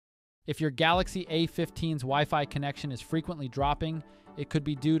If your Galaxy A15's Wi-Fi connection is frequently dropping, it could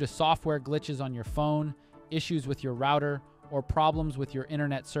be due to software glitches on your phone, issues with your router, or problems with your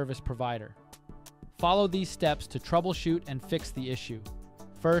internet service provider. Follow these steps to troubleshoot and fix the issue.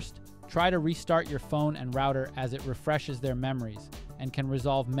 First, try to restart your phone and router as it refreshes their memories and can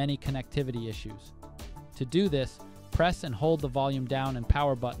resolve many connectivity issues. To do this, press and hold the volume down and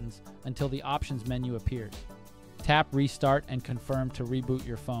power buttons until the options menu appears. Tap Restart and confirm to reboot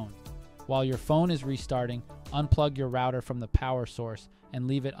your phone. While your phone is restarting, unplug your router from the power source and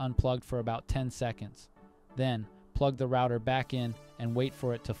leave it unplugged for about 10 seconds. Then, plug the router back in and wait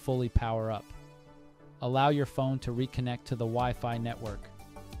for it to fully power up. Allow your phone to reconnect to the Wi-Fi network.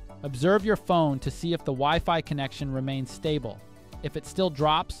 Observe your phone to see if the Wi-Fi connection remains stable. If it still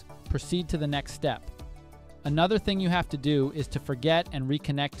drops, proceed to the next step. Another thing you have to do is to forget and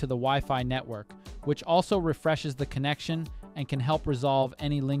reconnect to the Wi-Fi network, which also refreshes the connection and can help resolve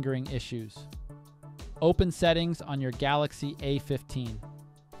any lingering issues. Open Settings on your Galaxy A15.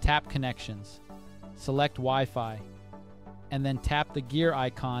 Tap Connections. Select Wi-Fi, and then tap the gear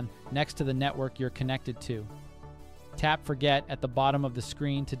icon next to the network you're connected to. Tap Forget at the bottom of the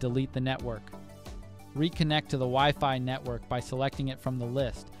screen to delete the network. Reconnect to the Wi-Fi network by selecting it from the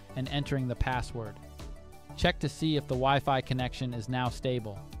list and entering the password. Check to see if the Wi-Fi connection is now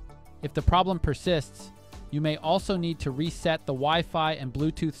stable. If the problem persists, you may also need to reset the Wi-Fi and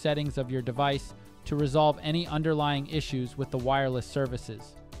Bluetooth settings of your device to resolve any underlying issues with the wireless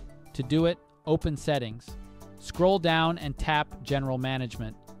services. To do it, open Settings. Scroll down and tap General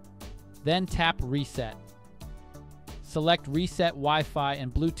Management. Then tap Reset. Select Reset Wi-Fi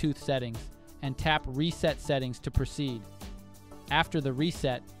and Bluetooth settings and tap Reset Settings to proceed. After the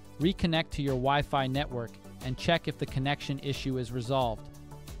reset, reconnect to your Wi-Fi network and check if the connection issue is resolved.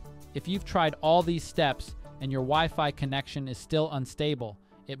 If you've tried all these steps and your Wi-Fi connection is still unstable,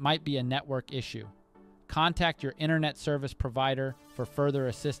 it might be a network issue. Contact your internet service provider for further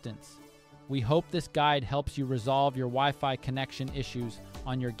assistance. We hope this guide helps you resolve your Wi-Fi connection issues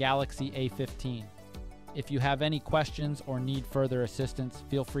on your Galaxy A15. If you have any questions or need further assistance,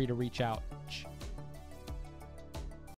 feel free to reach out.